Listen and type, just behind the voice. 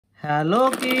Hello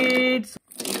kids,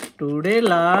 today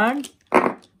learn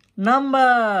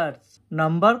numbers.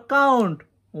 Number count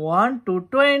 1 to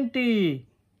 20.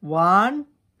 1,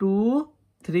 2,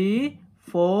 3,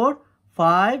 4,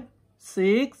 5,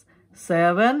 6,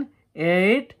 7,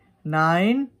 8,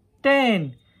 9,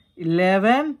 10,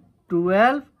 11,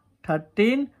 12,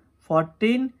 13,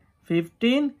 14,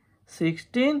 15,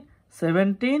 16,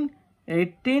 17,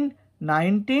 18,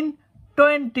 19,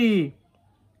 20.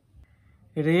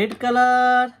 Red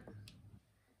color,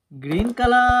 green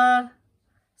color,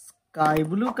 sky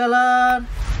blue color,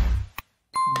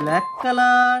 black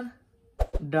color,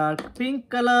 dark pink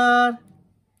color,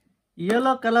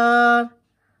 yellow color,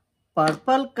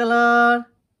 purple color,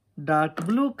 dark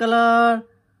blue color,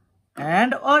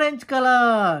 and orange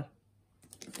color.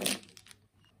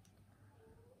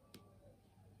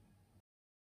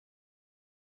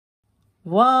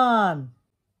 One,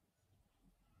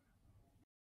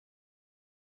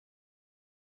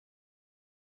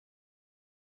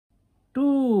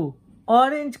 two,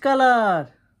 orange color.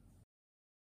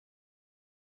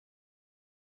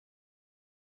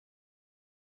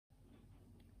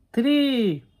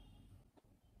 Three,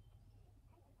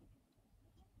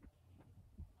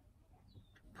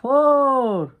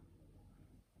 four,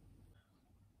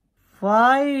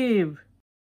 five,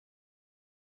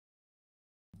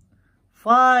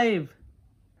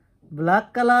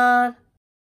 black color.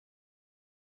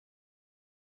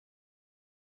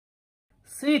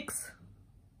 6,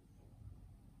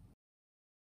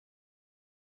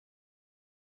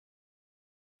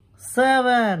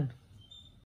 7,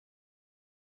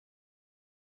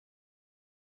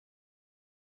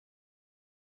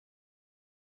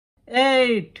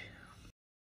 8,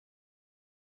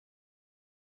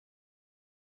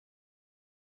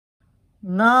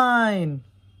 9,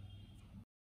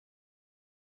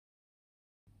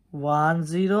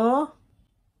 10,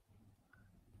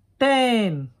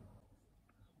 10.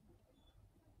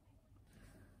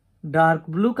 Dark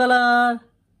blue color.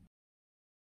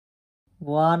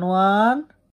 11,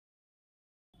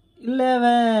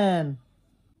 11.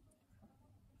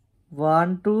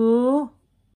 12,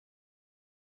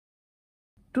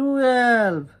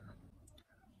 12.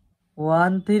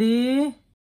 13,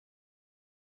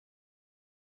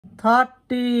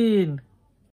 13.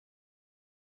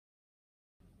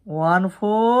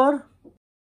 14,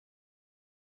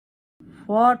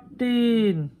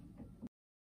 14.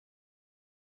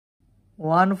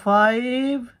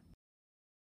 15,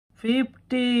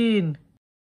 15.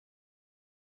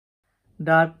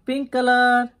 Dark pink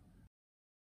color.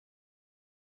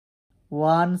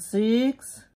 16,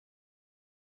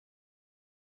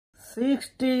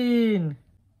 16.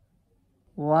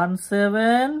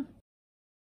 17,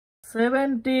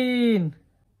 17.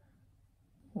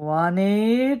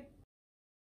 18,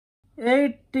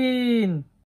 18.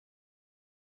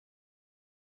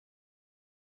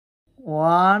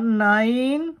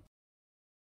 19,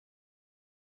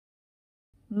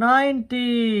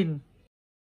 19.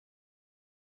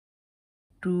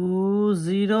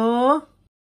 20,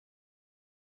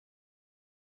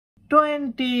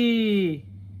 20.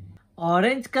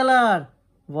 Orange color.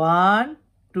 1,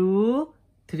 2,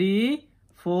 3,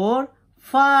 4,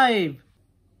 5.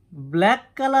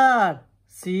 Black color.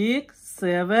 6,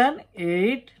 7,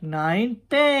 8, 9,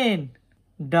 10.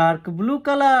 Dark blue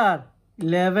color.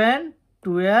 11,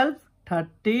 12,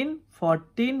 13,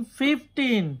 14,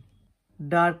 15.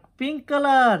 Dark pink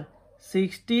color.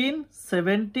 16,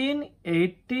 17,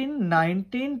 18,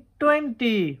 19,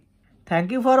 20.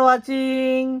 Thank you for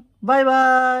watching. Bye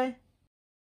bye.